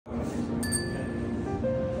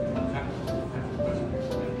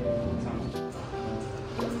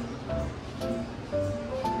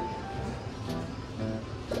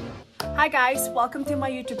Hi guys! Welcome to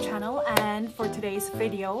my YouTube channel, and for today's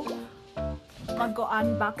video,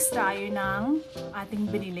 mag-unbox tayo ng ating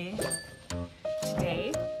binili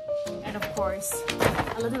today. And of course,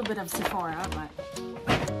 a little bit of Sephora, but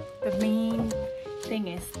the main thing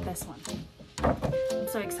is this one. I'm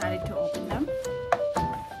so excited to open them.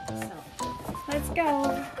 So, let's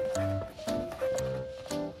go!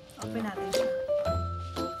 Open natin siya.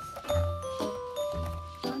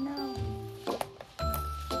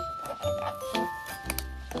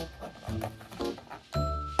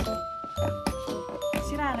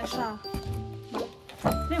 Sira na siya.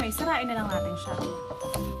 Anyway, sirain na lang natin siya.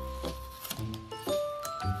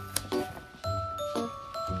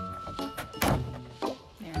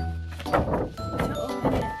 There. So,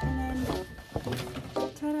 open it and then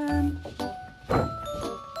ta-da!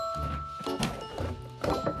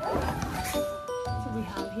 So we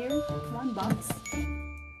have here one box.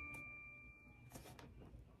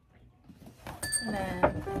 And then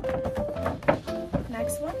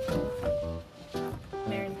next one.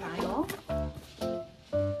 Meron tayo.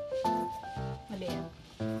 Maliit.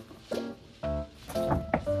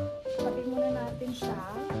 Tabi muna natin siya.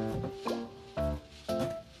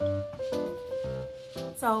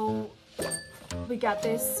 So, we got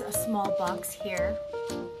this small box here.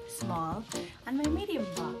 Small. And my medium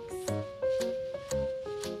box.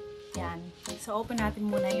 Yan. So, open natin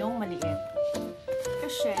muna yung maliit.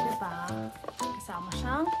 Kasi, diba, kasama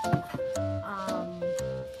siyang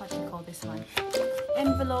what do you call this one?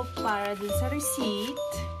 Envelope para dun sa receipt,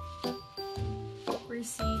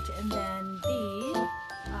 and then the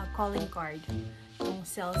calling card, yung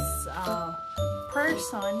sales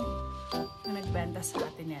person na nagbenta sa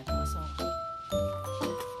atin nito. So,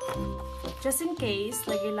 just in case,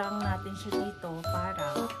 lagay lang natin siya dito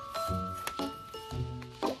para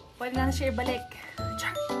pwede na siya ibalik.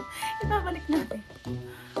 Ibabalik natin.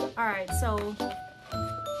 Alright, so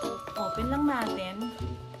open lang natin.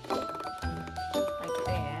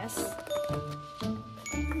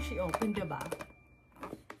 She opened, diba?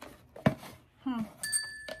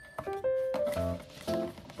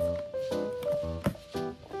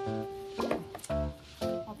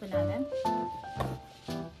 Open natin.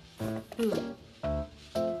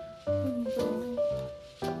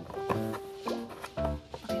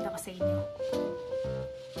 Pakita ko sa inyo.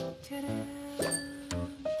 Tada!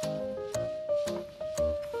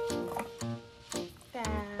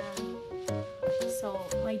 So,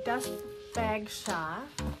 may dust bag siya.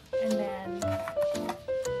 And then,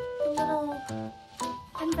 a little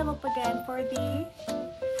envelope again for the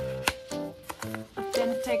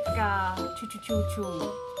authentic chu-chu-chu-chu.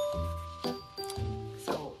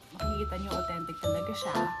 So, makikita nyo authentic talaga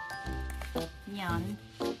siya. Yan.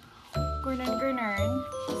 Gurnern.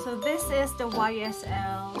 So, this is the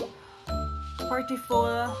YSL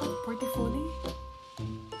Portfolio.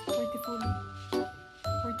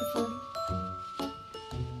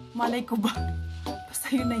 Malay ko ba?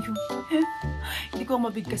 Yun na yun. Hindi ko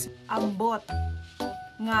mabigkas. Ambot.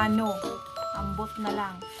 Ngano. Ambot na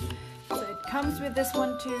lang. So, it comes with this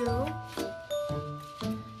one too.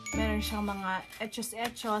 Meron siyang mga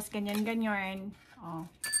etchos, ganyan-ganyan. Oh.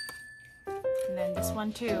 And then this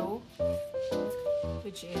one too.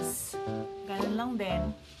 Which is ganun lang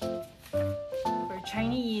din. For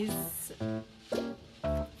Chinese,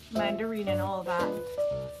 Mandarin and all that.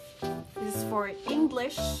 This is for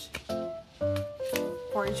English,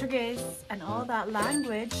 Portuguese, and all that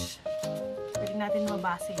language. Pwede natin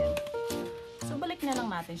mabasa yan. So, balik na lang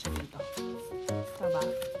natin siya dito. Diba?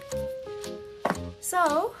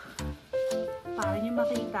 So, para nyo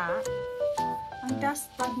makita, ang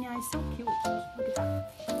dust bag niya is so cute. Makita.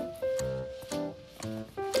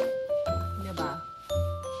 Diba?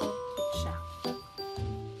 Cute siya.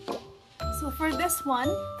 So, for this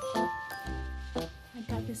one, I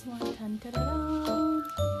got this one. Tan-ta-da-da!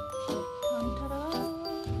 Tan-ta-da!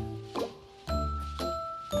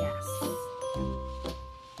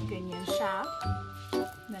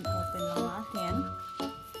 Then open lang natin.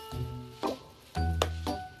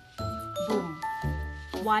 Boom!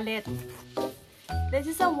 Wallet. This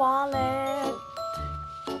is a wallet.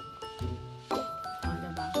 Oh,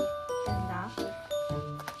 diba? Ganda.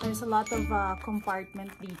 There's a lot of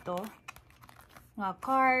compartment dito. Mga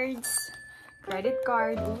cards, credit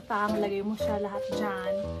card, utang. Lagay mo siya lahat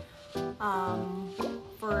dyan.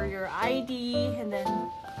 For your ID. And then,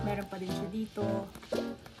 meron pa din siya dito.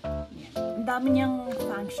 Ang dami niyang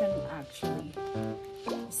function actually.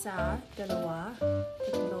 1, 2, 3,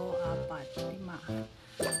 4,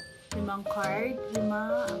 5. 5 card,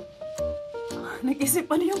 5. Nag-isip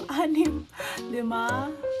pa na yung 6. 5,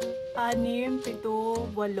 6, 7,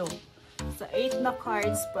 8. So, 8 na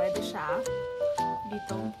cards pwede siya.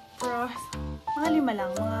 Dito. Pero, mga 5 lang.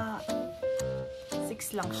 Mga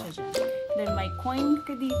 6 lang siya dyan. Then, may coin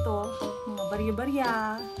ka dito. Mga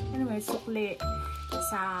barya-barya. Ano may sukli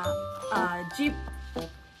sa jeep.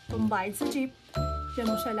 Tumbayad sa jeep. Diyan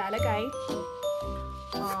mo siya lalagay.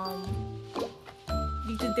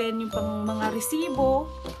 Dito din yung pang mga resibo.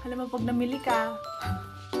 Alam mo, pag namili ka,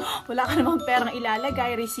 wala ka namang perang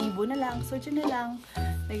ilalagay. Resibo na lang. So, dyan na lang.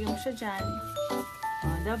 Lagyan mo siya dyan.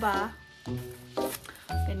 Diba?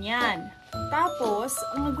 Ganyan. Tapos,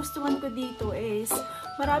 ang nagustuhan ko dito is,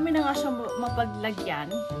 marami na nga siya mapaglagyan.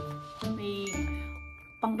 May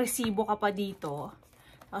pang-resibo ka pa dito.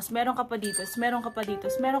 Tapos, meron ka pa dito. Meron ka pa dito.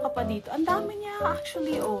 Meron ka pa dito. Ang dami niya,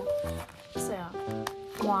 actually, oh. So,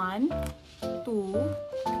 1, 2,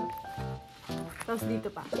 tapos dito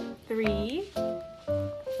pa. 3,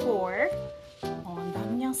 4, oh, ang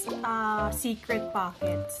dami niyang secret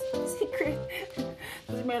pockets. Secret.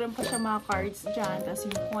 Tapos, meron pa siya mga cards dyan. Tapos,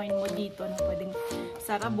 yung coin mo dito na pwedeng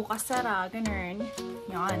sara, bukas, sara, ganun.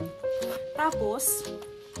 Yan. Tapos,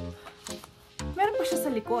 meron pa siya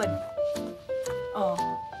sa likod. Oh.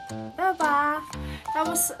 Diba?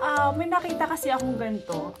 Tapos, may nakita kasi akong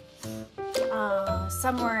ganito.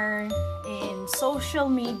 Somewhere in social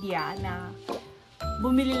media na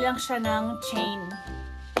bumili lang siya ng chain.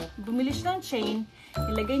 Bumili siya ng chain,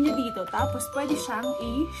 ilagay niya dito, tapos pwede siyang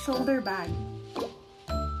i-shoulder bag.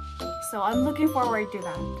 So, I'm looking forward to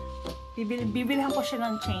that. Bibilhan ko siya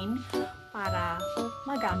ng chain para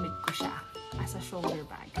magamit ko siya as a shoulder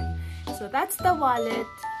bag. So, that's the wallet.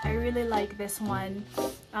 I really like this one.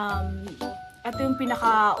 Ito yung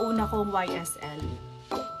pinakauna kong YSL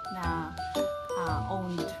na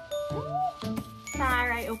owned.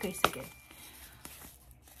 Taray, okay, sige.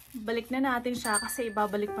 Balik na natin siya kasi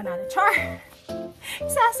ibabalik pa natin. Char!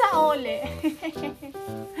 Sasaole.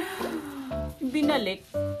 Binalik.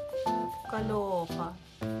 Kaloka.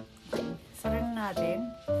 Okay, sara na natin.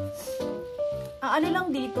 Ang ano lang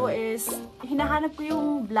dito is, hinahanap ko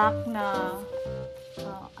yung black na,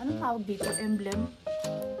 anong tawag dito? Emblem?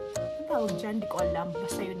 Anong tawag dyan? Di ko alam.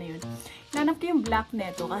 Basta yun na yun. Hinahanap ko yung black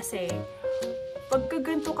neto kasi,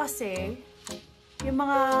 pagkaganto kasi, yung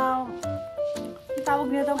mga, yung tawag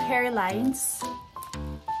nito hairlines.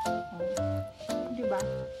 Diba?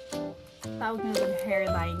 Tawag nito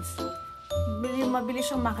hairlines.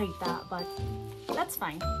 Mabilis siyang makita, but that's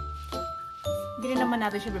fine. Hindi naman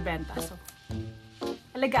natin siya bibenta. So,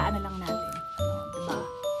 alagaan na lang natin. Diba?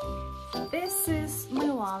 This is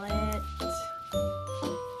my wallet.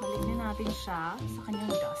 Balik na natin siya sa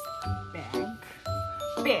kanyang dust bag.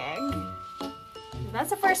 Bag.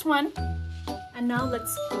 That's the first one. And now,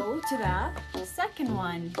 let's go to the second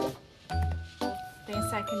one. Ito yung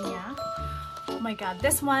second niya. Oh my God.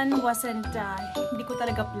 This one wasn't, hindi ko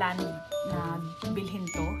talaga plan na bilhin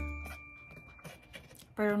to.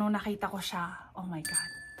 Pero nung nakita ko siya, oh my God.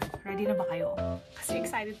 Ready na ba kayo? Kasi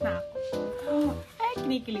excited na ako. Ay,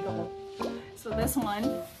 kinikilig ako. So, this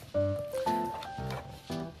one.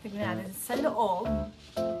 Tignan natin sa loob.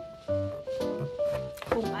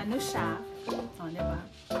 Kung ano siya. O, diba?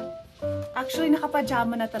 Actually,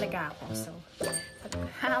 nakapajama na talaga ako. So,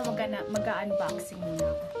 mag-unboxing muna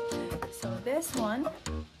ako. So, this one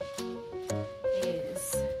is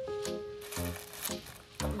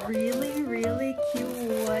really, really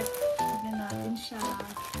cute. Tignan natin siya.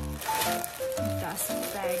 Dust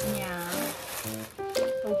bag niya.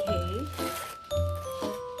 Okay.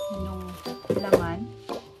 Yung laman.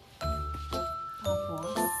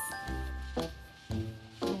 Tapos,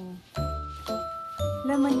 yung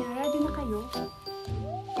laman niya. Ready na kayo?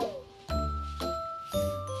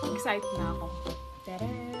 Excited na ako.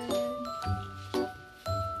 Tadaan!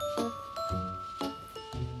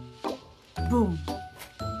 Boom!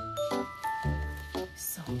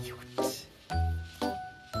 So cute.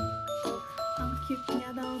 Ang cute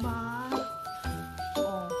niya daw ba?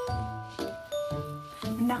 Oh.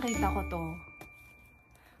 Nakita ko to.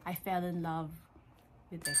 I fell in love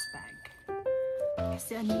with this bag.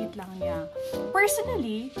 Kasi ang liit lang niya.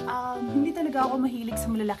 Personally, hindi talaga ako mahilig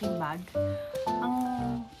sa malalaking bag. Ang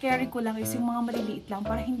carry ko lang is yung mga maliliit lang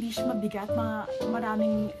para hindi siya mabigat,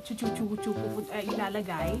 maraming chuchu-chuchu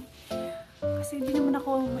ilalagay. Kasi hindi naman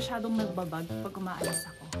ako masyadong nagbabag pag umaalis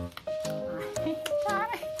ako.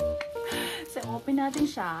 So, open natin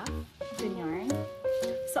siya. Ganyan.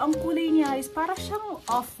 So, ang kulay niya is para siyang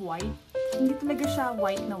off-white. Hindi talaga siya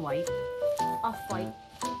white na white. Off-white.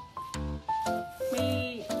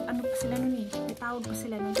 May, ano pa sila nun eh. May tawag pa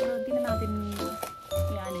sila nun. Pero di na natin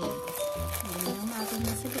yan yun. Hindi na natin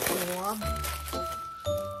sa loob.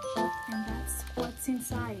 And that's what's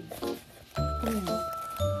inside.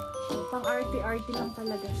 Pang arty-arty lang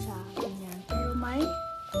talaga siya. Ganyan. Pero may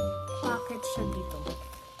pocket siya dito.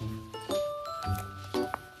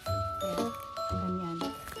 Ayan. Ganyan.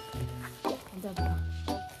 Diba?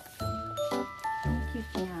 Ang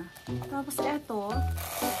cute niya. Tapos eto,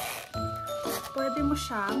 pwede mo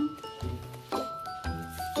siyang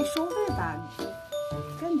i-shoulder bag.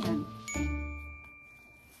 Ganyan.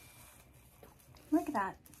 Like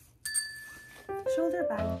that. Shoulder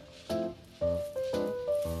bag.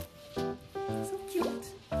 So cute.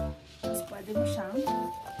 Tapos pwede mo siyang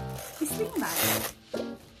i-sling bag.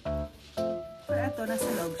 Pero ito, nasa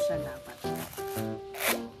loob siya dapat.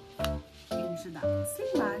 Yun siya dapat.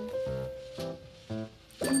 Sling bag.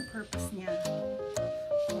 Yung purpose niya.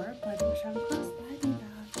 Or pwede mo siyang crossbody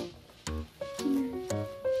bag.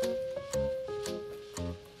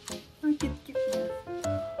 Ang cute-cute niya.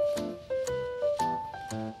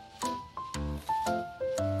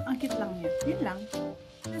 Ang cute lang niya. Yun lang.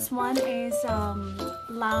 This one is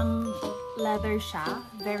lamb leather siya.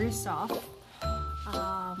 Very soft.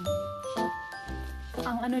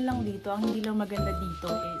 Ang ano lang dito, ang hindi lang maganda dito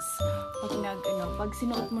is pag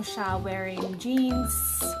sinuot mo siya wearing jeans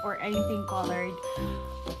or anything colored,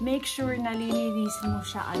 make sure na lilinisin mo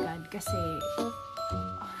siya agad kasi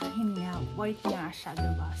hindi nga, white nga siya,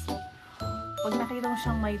 diba? So, pag nakita mo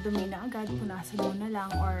siyang may dumi na agad, punasan mo na lang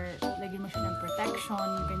or lagyan mo siya ng protection,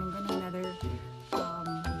 ganun-ganun, leather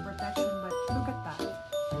protection. But look at that.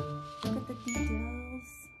 Look at the details.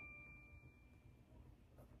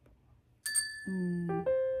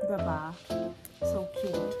 Diba? So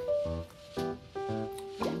cute.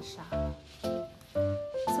 Yan siya.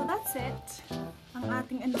 So that's it. Ang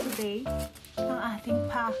ating ano today, ang ating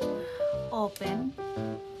pa-open.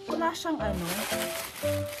 Wala siyang ano.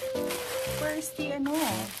 Where's the ano?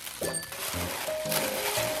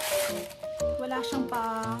 Wala siyang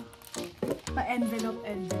pa-envelope.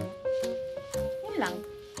 Yun lang.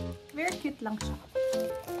 Very cute lang siya.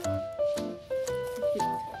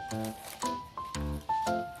 Cute.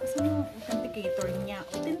 Kasi yung authenticator niya.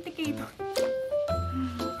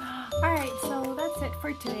 Alright, so that's it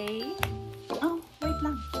for today. Oh, wait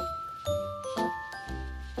lang.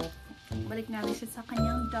 Balik natin siya sa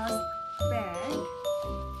kanyang dust bag.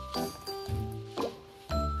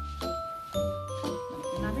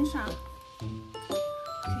 Balik natin siya.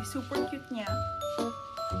 Kasi super cute niya.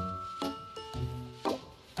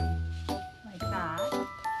 Like that.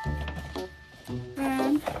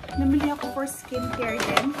 Then, namili ako for skincare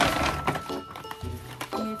din.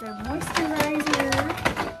 With a moisturizer.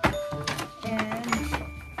 And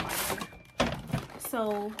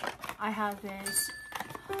so, I have this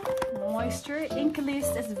moisture.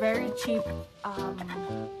 Inklist is very cheap,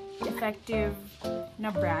 effective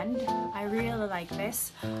na brand. I really like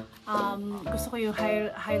this. Gusto ko yung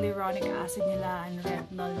hyaluronic acid nila and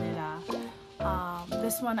retinol nila.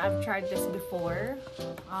 This one, I've tried this before.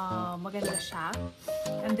 Maganda siya.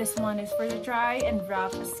 And this one is for the dry and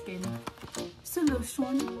rough skin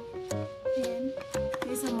solution. And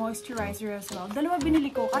there's a moisturizer as well. Dalawa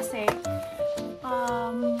binili ko kasi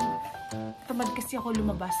tamad kasi ako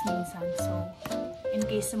lumabas minsan. So, in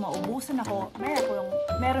case na maubusan ako,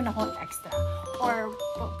 meron akong extra. Or,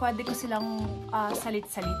 pwede ko silang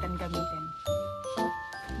salit-salitan gamitin.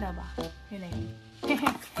 Diba? Yun na yun.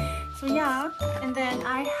 So, yeah. And then,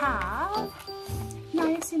 I have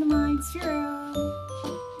niacinamide serum.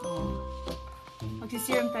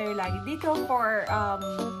 Magsiserum tayo lagi dito for,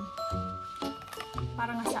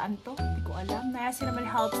 parang saan to? Hindi ko alam. Niacinamide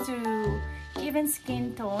helps to even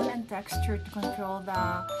skin tone and texture to control the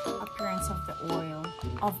appearance of the oil.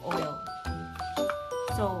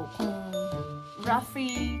 So, kung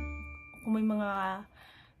roughy, kung may mga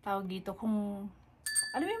tawag dito, kung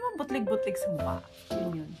alam mo yung mga butlig-butlig sa mukha,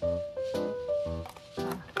 yun.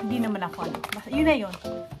 Hindi naman ako, yun na yun.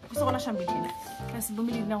 Gusto ko na siyang bilhin. Kasi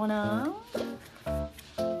bumili na ako ng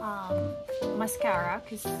mascara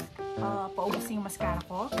kasi paubusin yung mascara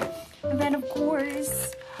ko. And then of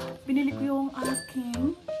course, binili ko yung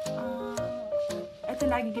aking ito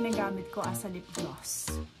lagi ginagamit ko as a lip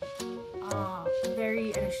gloss.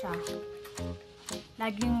 Very ano siya.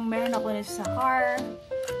 Laging meron ako nito sa car,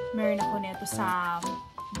 meron ako nito sa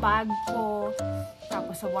bag ko,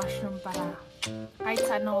 tapos sa washroom para kahit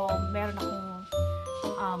saan ako meron akong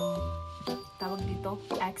tawag dito,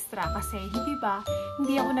 extra. Kasi,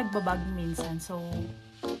 hindi ako nagbabag minsan. So,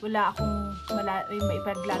 wala akong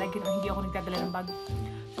maipaglalagyan o hindi ako nagdadala ng bag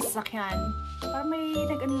sa sasakyan. Para may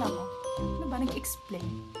nag-ano lang ako. Ano ba?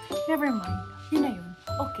 Nag-explain. Never mind. Yun na yun.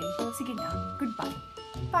 Okay. Sige na. Goodbye.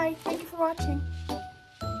 Bye. Thank you for watching.